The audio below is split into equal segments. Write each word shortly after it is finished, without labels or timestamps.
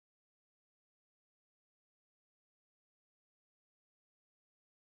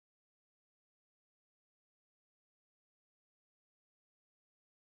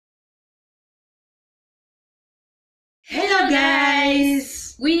Hello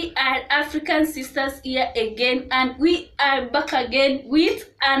guys, we are African sisters here again, and we are back again with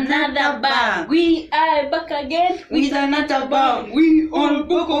another bang. We are back again with another bang. We are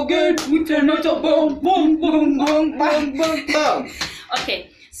back again with another bang. Boom, boom, boom, boom, boom, boom.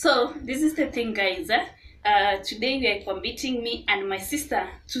 Okay, so this is the thing, guys. Today we are competing, me and my sister,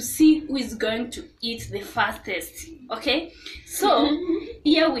 to see who is going to eat the fastest. Okay, so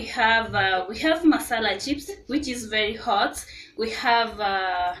here we have masala chips, which is very hot. We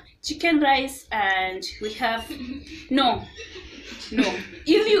have chicken rice, and we have no.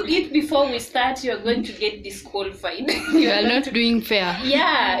 If you eat before we start, you are going to get disqualified. You are not doing fair.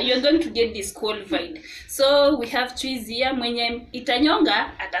 Yeah, you're going to get disqualified. So we have cheese here. Mwenye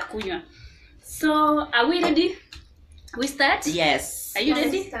itanyonga atakunywa. So are we ready? We start? Yes. Are you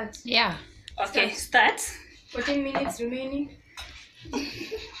ready? Start. Yeah. Okay, start. 14 minutes remaining.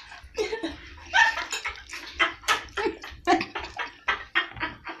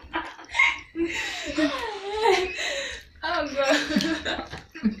 Oh God.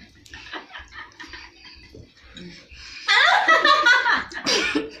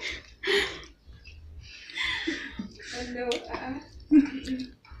 Oh no.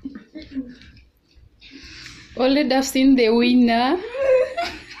 Only have seen the winner.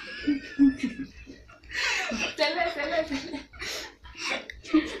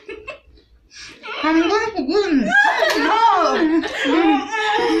 I'm going to win. No.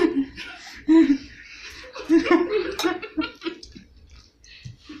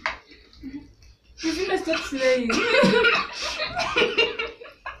 You think I stop slaying?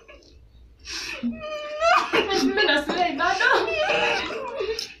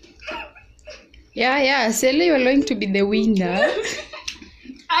 Yeah, Sally, you are going to be the winner.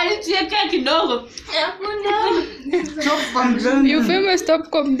 Alicheka kidogo. Stop complaining. You famous,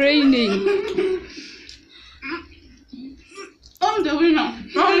 stop complaining. I'm the winner.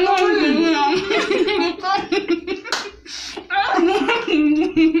 I'm not the winner.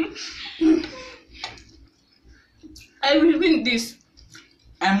 I will win this.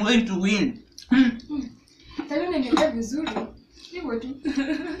 I'm going to win.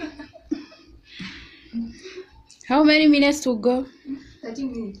 How many minutes to go?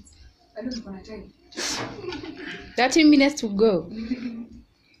 13 minutes. I don't want to time. 13 minutes to go.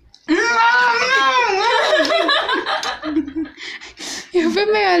 You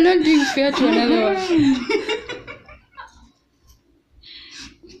family are not doing fair to another one.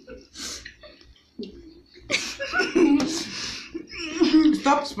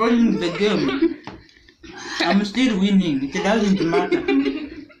 Stop spoiling the game. I'm still winning. It doesn't matter.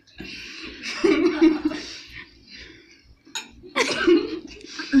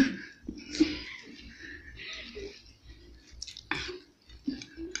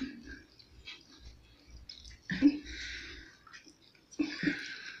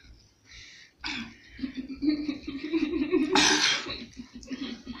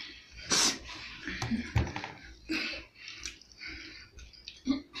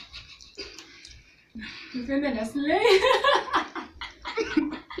 You feel me? That's late.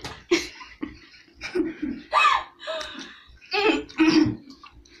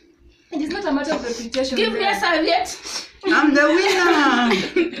 It is not a matter of reputation. Give me a serviette. I'm the winner.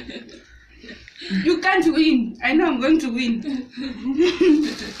 You can't win. I know I'm going to win.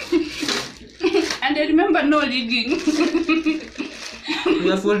 And I remember no leading. You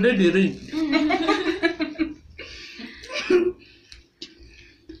have already read.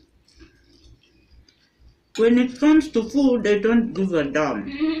 When it comes to food, I don't give a damn.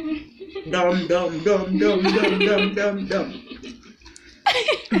 Dumb.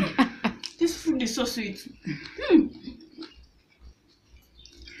 This food is so sweet.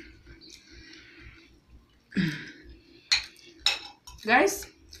 Guys,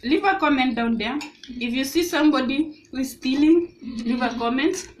 leave a comment down there. If you see somebody who is stealing, leave a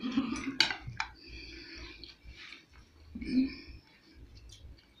comment.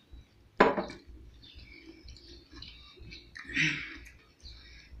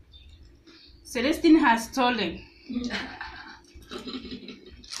 Celestine has stolen.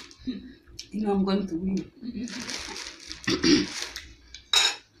 You know I'm going to win.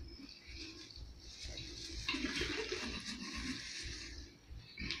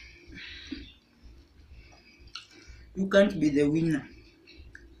 You can't be the winner.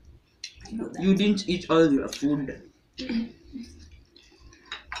 I know that. You didn't eat all your food.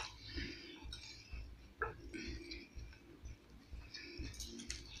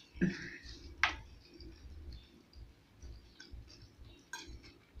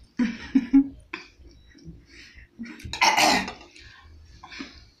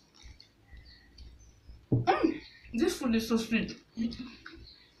 This food food is so sweet.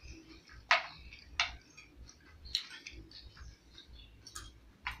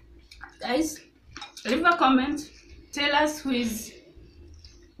 Guys, leave a comment. Tell us who is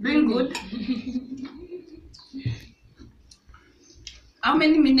doing good. How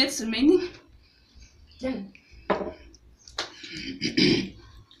many minutes remaining? 10.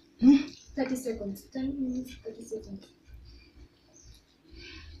 30 seconds. 10 minutes, 30 seconds.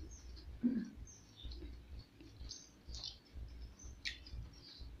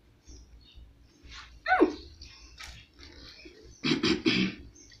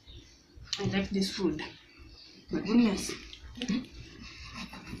 I like this food. My goodness.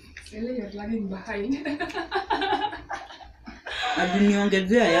 Sally, you're lagging behind.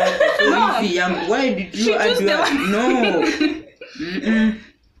 Aliniongezea yake so No. hivi yangu. Why did you She add chose the your... one. No.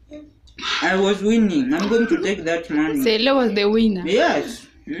 I was winning. I'm going to take that money. Sele was the winner. Yes.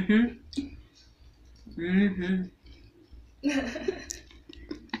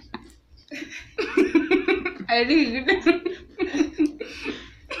 I did.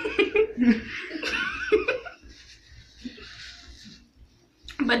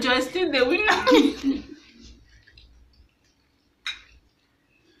 But you are still the winner.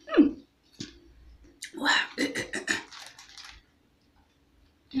 Wow.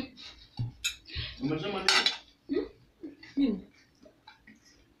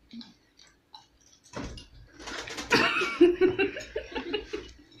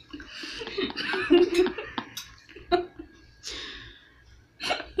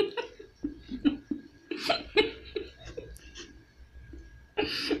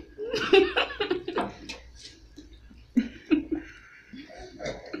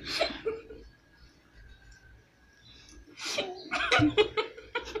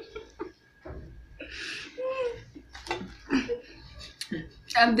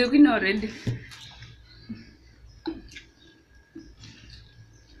 I'm the winner already.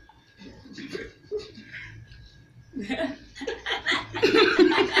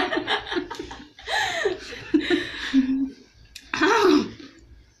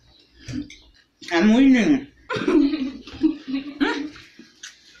 I'm winning.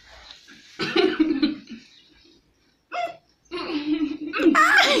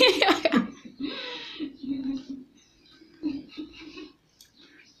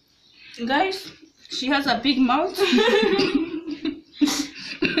 Guys, she has a big mouth.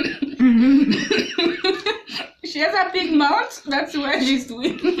 She has a big mouth. That's why she's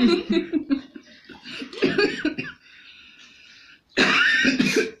winning.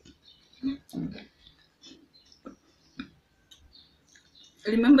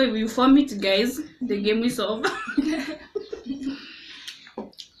 Remember, if you vomit, guys, the game is over.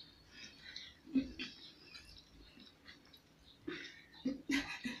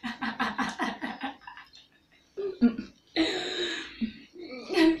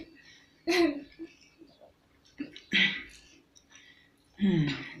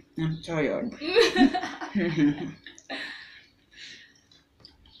 I'm tired.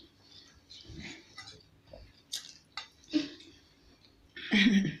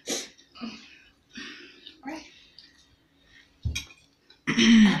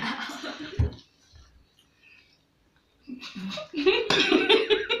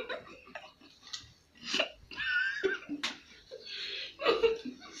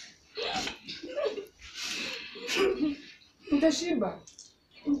 Utashiba.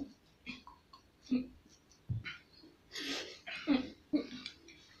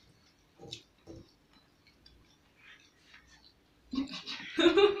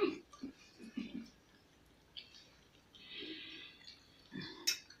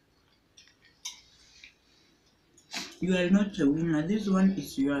 You are not a winner. This one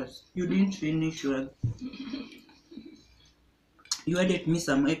is yours. You didn't finish yours. You added me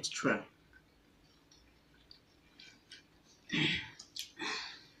some extra.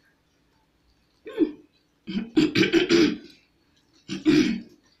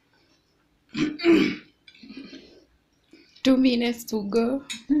 Two minutes to go.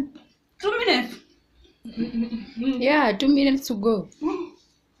 2 minutes. Yeah, 2 minutes to go.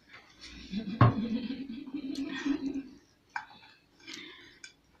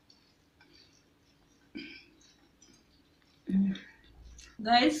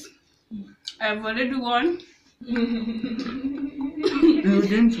 Guys, I've already won. You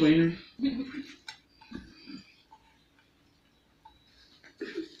didn't win.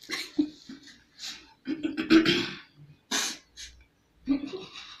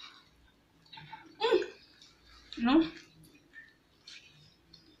 No?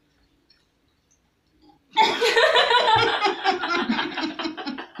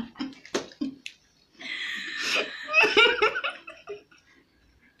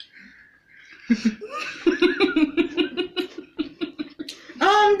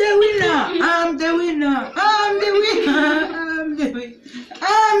 I'm the winner. I'm the winner. I'm the winner. I'm the winner.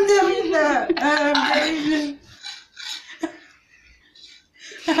 I'm the winner. I'm the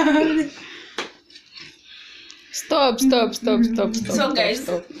Stop. So guys,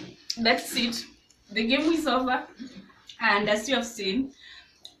 stop. that's it. The game is over, and as you have seen,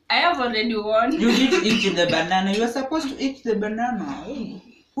 I have already won. You didn't eat the banana. You were supposed to eat the banana. Oh.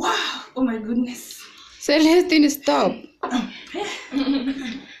 Wow! Oh my goodness! Celestine, stop.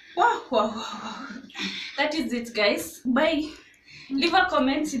 Wow! That is it, guys. Bye. Leave a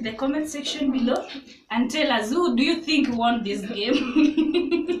comment in the comment section below and tell us who do you think won this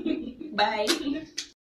game. Bye.